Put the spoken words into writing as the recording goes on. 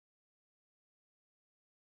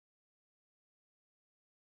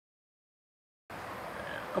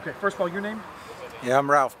Okay, first of all, your name? Yeah, I'm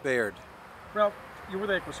Ralph Baird. Ralph, you were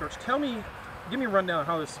the AT+T. Tell me, give me a rundown of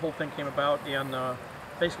how this whole thing came about and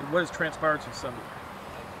basically what has transpired since Sunday.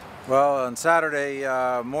 Well, on Saturday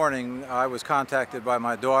morning, I was contacted by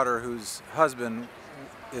my daughter, whose husband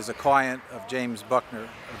is a client of James Buckner,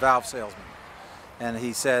 a valve salesman. And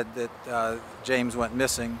he said that James went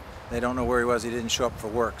missing. They don't know where he was. He didn't show up for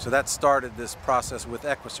work. So that started this process with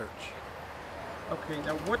EquiSearch. Okay,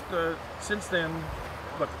 now since then,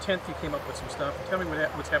 what, the 10th you came up with some stuff. Tell me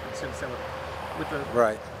what's happened since then with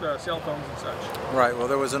the cell phones and such. Right. Well,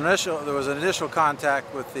 there was an initial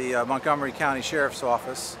contact with the Montgomery County Sheriff's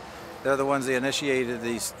Office. They're the ones that initiated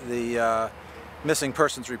the missing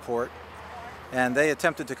persons report, and they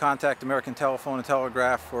attempted to contact American Telephone and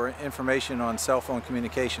Telegraph for information on cell phone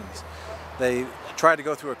communications. They tried to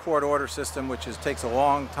go through a court order system, which takes a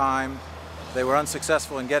long time. They were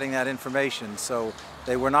unsuccessful in getting that information, so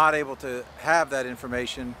they were not able to have that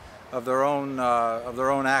information of their own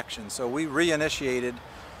action. So we reinitiated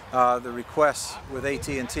the requests with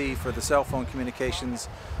AT+T for the cell phone communications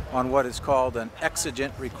on what is called an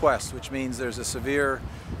exigent request, which means there's a severe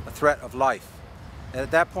threat of life. And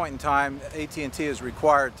at that point in time, AT+T is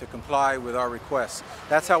required to comply with our requests.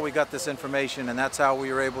 That's how we got this information, and that's how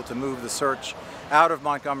we were able to move the search out of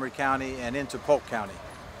Montgomery County and into Polk County.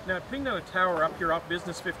 Now, pinging on a tower up here off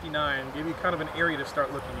Business 59 gave you kind of an area to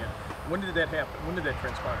start looking at. When did that happen? When did that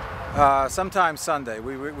transpire? Sometime Sunday.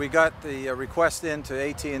 We got the request into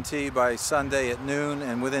AT+T by Sunday at noon,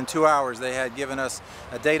 and within 2 hours they had given us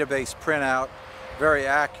a database printout, very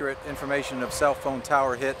accurate information of cell phone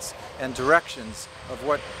tower hits and directions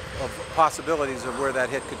of possibilities of where that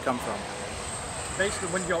hit could come from. Basically,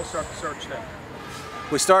 when did y'all start the search then?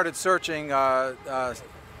 We started searching,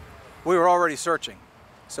 we were already searching.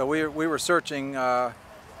 So we were searching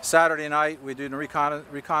Saturday night. We did a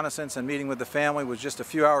reconnaissance and meeting with the family was just a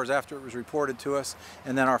few hours after it was reported to us.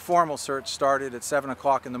 And then our formal search started at 7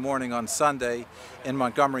 o'clock in the morning on Sunday in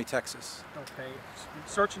Montgomery, Texas. Okay.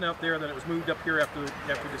 Searching out there, then it was moved up here after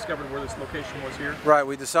we discovered where this location was here? Right.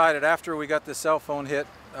 We decided after we got the cell phone hit,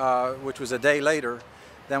 which was a day later,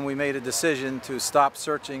 then we made a decision to stop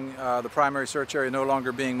searching, the primary search area no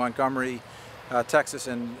longer being Montgomery, Texas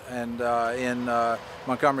and in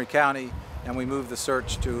Montgomery County, and we moved the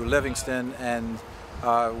search to Livingston and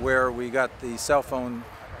where we got the cell phone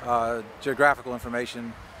geographical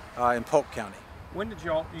information in Polk County. When did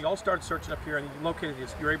you all started searching up here and you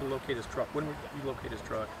were able to locate his truck? When did you locate his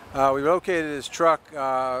truck? We located his truck.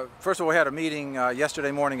 First of all, we had a meeting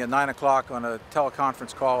yesterday morning at 9 o'clock on a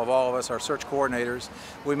teleconference call of all of us, our search coordinators.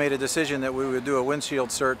 We made a decision that we would do a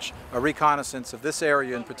windshield search, a reconnaissance of this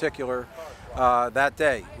area in particular that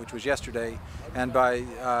day, which was yesterday. And by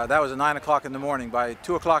that was at 9 o'clock in the morning. By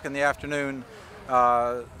 2 o'clock in the afternoon,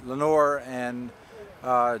 Lenore and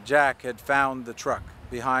Jack had found the truck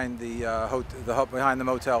behind behind the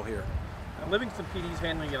motel here. Now, Livingston PD's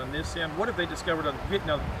handling it on this end. What have they discovered on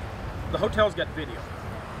now? The hotel's got video.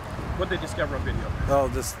 What did they discover on video? Well,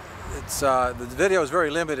 the video is very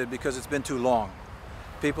limited because it's been too long.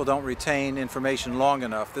 People don't retain information long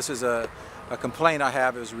enough. This is a complaint I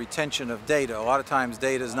have is retention of data. A lot of times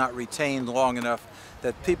data is not retained long enough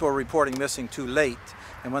that people are reporting missing too late.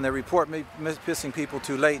 And when they report missing people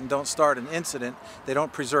too late and don't start an incident, they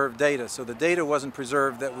don't preserve data. So the data wasn't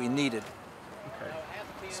preserved that we needed. Okay.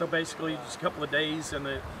 So basically just a couple of days and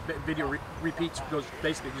the video repeats goes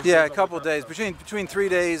basically just... Yeah, a couple of days. Between 3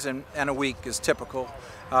 days and a week is typical.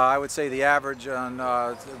 I would say the average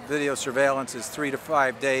on video surveillance is 3 to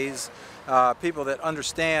 5 days. People that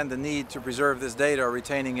understand the need to preserve this data are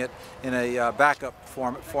retaining it in a backup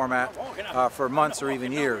format for months or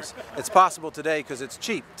even years. It's possible today because it's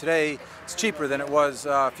cheap. Today it's cheaper than it was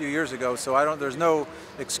a few years ago, so there's no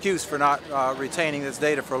excuse for not retaining this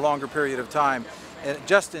data for a longer period of time,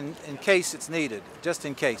 just in case it's needed, just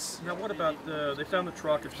in case. Now what about, they found the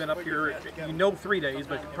truck, it's been up here, 3 days,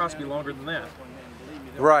 but it could possibly be longer than that.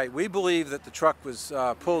 Right, we believe that the truck was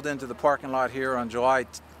pulled into the parking lot here on July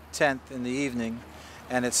 10th in the evening,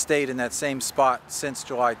 and it stayed in that same spot since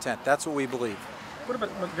July 10th. That's what we believe. What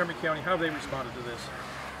about Montgomery County? How have they responded to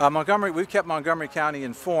this? We've kept Montgomery County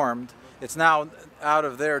informed. It's now out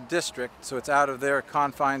of their district, so it's out of their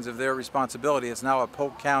confines of their responsibility. It's now a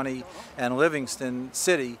Polk County and Livingston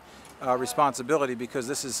City responsibility because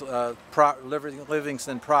this is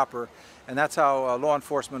Livingston proper, and that's how law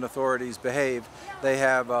enforcement authorities behave. They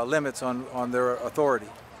have limits on their authority.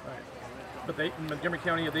 But in Montgomery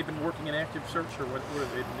County, have they been working an active search, or what have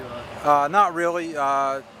they been doing? Not really.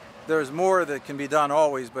 there's more that can be done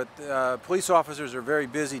always, but police officers are very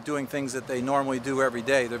busy doing things that they normally do every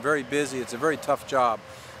day. They're very busy. It's a very tough job.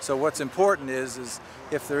 So what's important is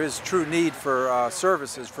if there is true need for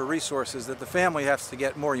services, for resources, that the family has to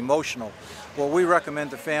get more emotional. What we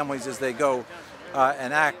recommend to families is they go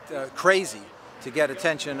and act crazy to get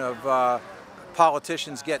attention of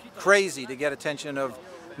politicians, get crazy to get attention of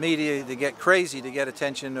media, to get crazy to get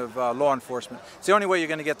attention of law enforcement. It's the only way you're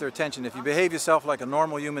going to get their attention. If you behave yourself like a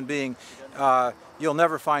normal human being, you'll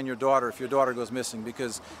never find your daughter if your daughter goes missing,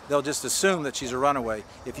 because they'll just assume that she's a runaway.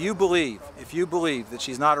 If you believe that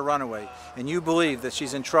she's not a runaway, and you believe that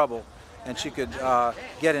she's in trouble and she could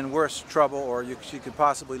get in worse trouble, or she could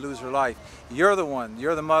possibly lose her life, you're the one,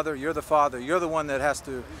 you're the mother, you're the father, you're the one that has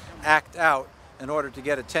to act out in order to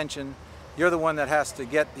get attention. You're the one that has to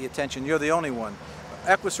get the attention. You're the only one.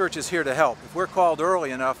 EquiSearch is here to help. If we're called early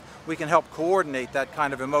enough, we can help coordinate that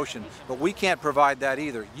kind of emotion, but we can't provide that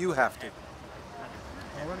either. You have to.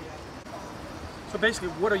 So basically,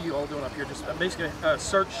 what are you all doing up here? Just basically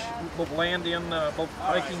search, both land in, both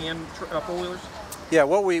hiking in four-wheelers? Yeah,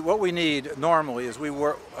 what we need normally is we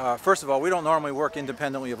work, first of all, we don't normally work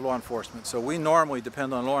independently of law enforcement, so we normally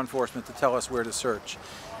depend on law enforcement to tell us where to search.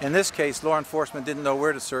 In this case, law enforcement didn't know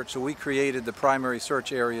where to search, so we created the primary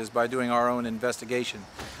search areas by doing our own investigation.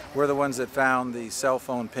 We're the ones that found the cell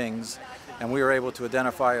phone pings, and we were able to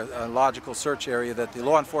identify a logical search area that the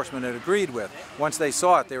law enforcement had agreed with. Once they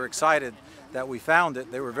saw it, they were excited that we found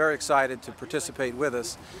it. They were very excited to participate with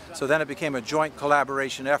us, so then it became a joint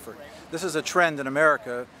collaboration effort. This is a trend in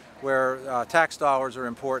America where tax dollars are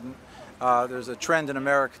important. There's a trend in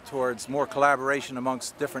America towards more collaboration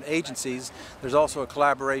amongst different agencies. There's also a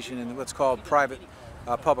collaboration in what's called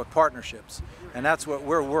private-public partnerships. And that's what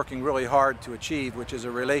we're working really hard to achieve, which is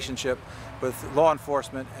a relationship with law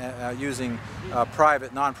enforcement using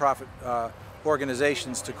private, nonprofit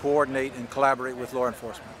organizations to coordinate and collaborate with law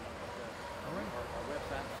enforcement.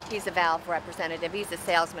 He's a Valve representative. He's a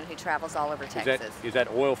salesman who travels all over Texas. Is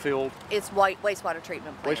that oil field? It's wastewater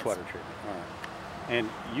treatment plants. Wastewater treatment, all right. And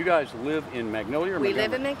you guys live in Magnolia or We Montgomery?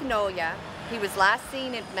 live in Magnolia. He was last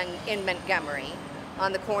seen in Montgomery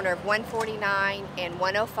on the corner of 149 and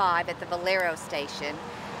 105 at the Valero station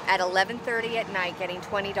at 11:30 at night getting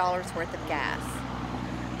 $20 worth of gas.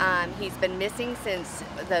 He's been missing since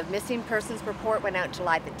the missing persons report went out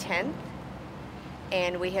July the 10th.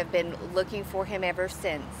 And we have been looking for him ever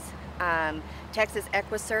since. Texas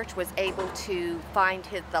EquiSearch was able to find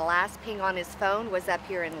the last ping on his phone was up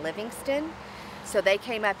here in Livingston. So they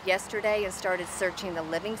came up yesterday and started searching the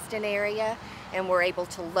Livingston area and were able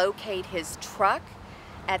to locate his truck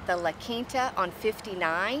at the La Quinta on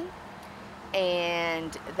 59.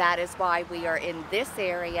 And that is why we are in this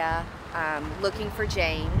area looking for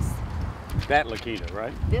James. That La Quinta,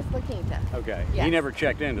 right? This La Quinta. Okay. Yes. He never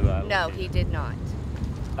checked into that. No, he did not.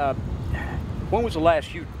 When was the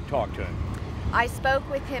last you talked to him? I spoke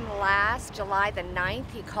with him last July the 9th.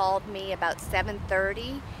 He called me about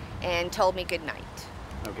 7:30 and told me good night.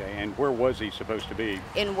 Okay, and where was he supposed to be?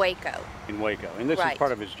 In Waco. In Waco, and this Right. is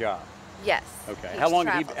part of his job. Yes. Okay. he How long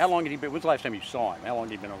travels. did he been? When's the last time you saw him? How long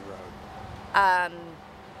had he been on the road?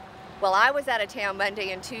 Well, I was out of town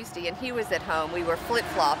Monday and Tuesday, and he was at home. We were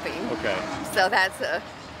flip-flopping. Okay. So that's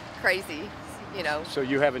crazy, you know. So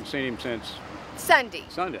you haven't seen him since Sunday.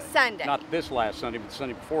 Sunday? Sunday. Not this last Sunday, but the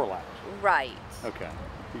Sunday before last. Right. Okay.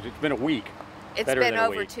 It's been a week. It's Better been than a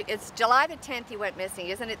over week. it's July the 10th he went missing.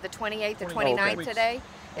 Isn't it the 28th or 29th 29th today?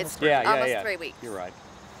 It's almost 3 weeks. You're right.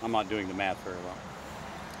 I'm not doing the math very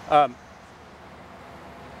well.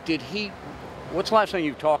 What's the last thing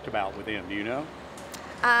you talked about with him? Do you know?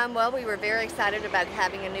 Well, we were very excited about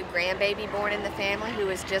having a new grandbaby born in the family who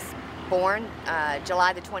was just born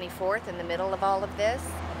July the 24th in the middle of all of this.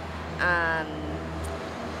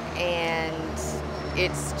 And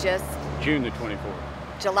it's just June the 24th.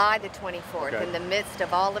 July the 24th, Okay. in the midst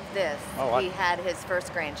of all of this, Oh, he had his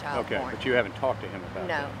first grandchild Okay, born. but you haven't talked to him about No.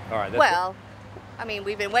 that. All right. Well, I mean,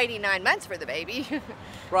 we've been waiting 9 months for the baby.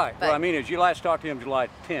 Right. but- Well, I mean, as you last talked to him July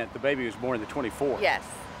 10th, the baby was born the 24th. Yes.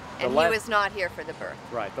 The And he last- was not here for the birth.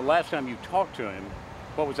 Right. The last time you talked to him,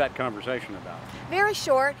 what was that conversation about? Very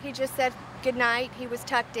short. He just said good night. He was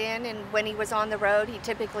tucked in, and when he was on the road, he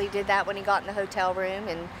typically did that when he got in the hotel room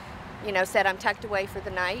and, you know, said, I'm tucked away for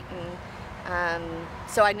the night. And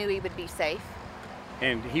so I knew he would be safe.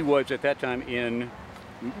 And he was at that time in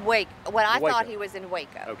Wake. What I Waco. thought he was in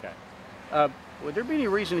Waco. Okay. Would there be any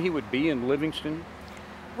reason he would be in Livingston?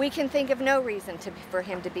 We can think of no reason for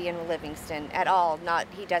him to be in Livingston at all.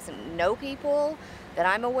 He doesn't know people that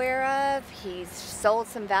I'm aware of. He's sold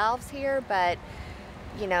some valves here, but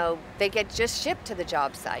you know, they get just shipped to the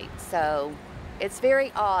job site. So It's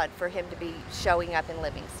very odd for him to be showing up in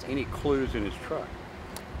Livingston. Any clues in his truck?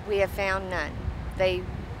 We have found none.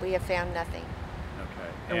 We have found nothing. Okay.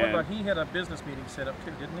 And what about, he had a business meeting set up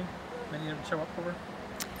too, didn't he? And he didn't show up for her?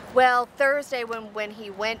 Well, Thursday when he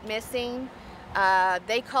went missing,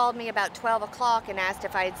 they called me about 12 o'clock and asked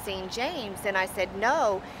if I had seen James, and I said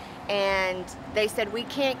no. And they said, we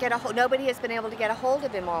can't get a hold, nobody has been able to get a hold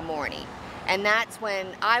of him all morning. And that's when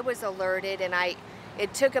I was alerted, and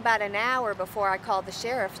it took about an hour before I called the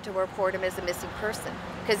sheriff to report him as a missing person.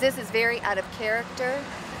 Because this is very out of character,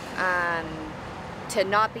 to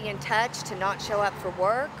not be in touch, to not show up for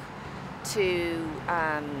work, to,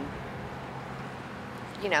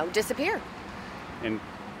 you know, disappear. And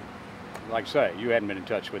like I say, you hadn't been in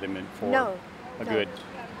touch with him for a good,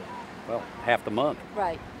 well, half the month.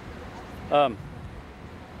 Right.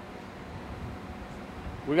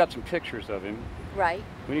 We got some pictures of him. Right.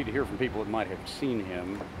 We need to hear from people that might have seen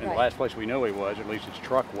him. And Right. the last place we know he was, or at least his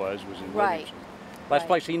truck was in Right. Livingston. Last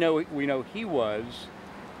place we know he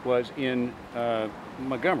was in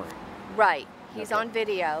Montgomery. Right. He's Okay. on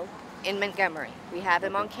video in Montgomery. We have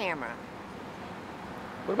him on camera.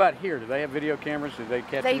 What about here? Do they have video cameras? Did they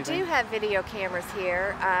catch They anything? do have video cameras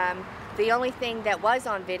here. The only thing that was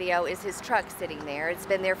on video is his truck sitting there. It's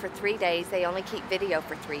been there for 3 days. They only keep video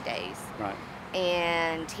for 3 days. Right.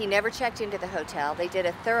 And he never checked into the hotel. They did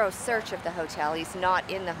a thorough search of the hotel. He's not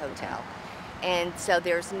in the hotel. And so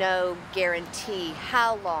there's no guarantee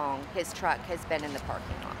how long his truck has been in the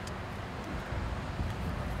parking lot.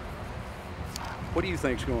 What do you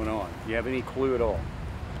think's going on? Do you have any clue at all?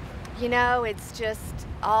 You know, it's just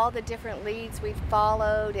all the different leads we've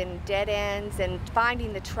followed and dead ends, and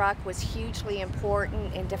finding the truck was hugely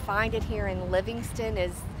important, and to find it here in Livingston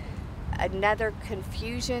is another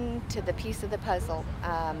confusion to the piece of the puzzle.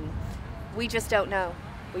 We just don't know.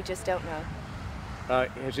 We just don't know.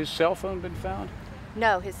 Has his cell phone been found?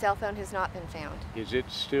 No, his cell phone has not been found. Is it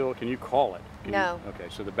still, can you call it? No. Okay,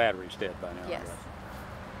 so the battery's dead by now. Yes.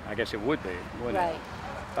 I guess it would be, wouldn't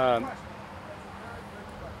Right. it?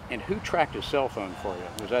 And who tracked his cell phone for you?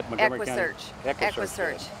 Was that Montgomery County?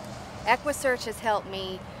 EquiSearch. EquiSearch has helped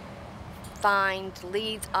me find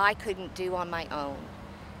leads I couldn't do on my own.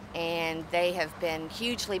 And they have been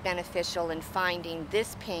hugely beneficial in finding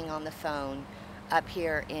this ping on the phone up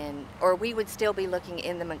here in, or we would still be looking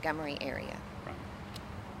in the Montgomery area. Right.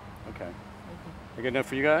 Okay. Good enough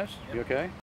for you guys? You okay?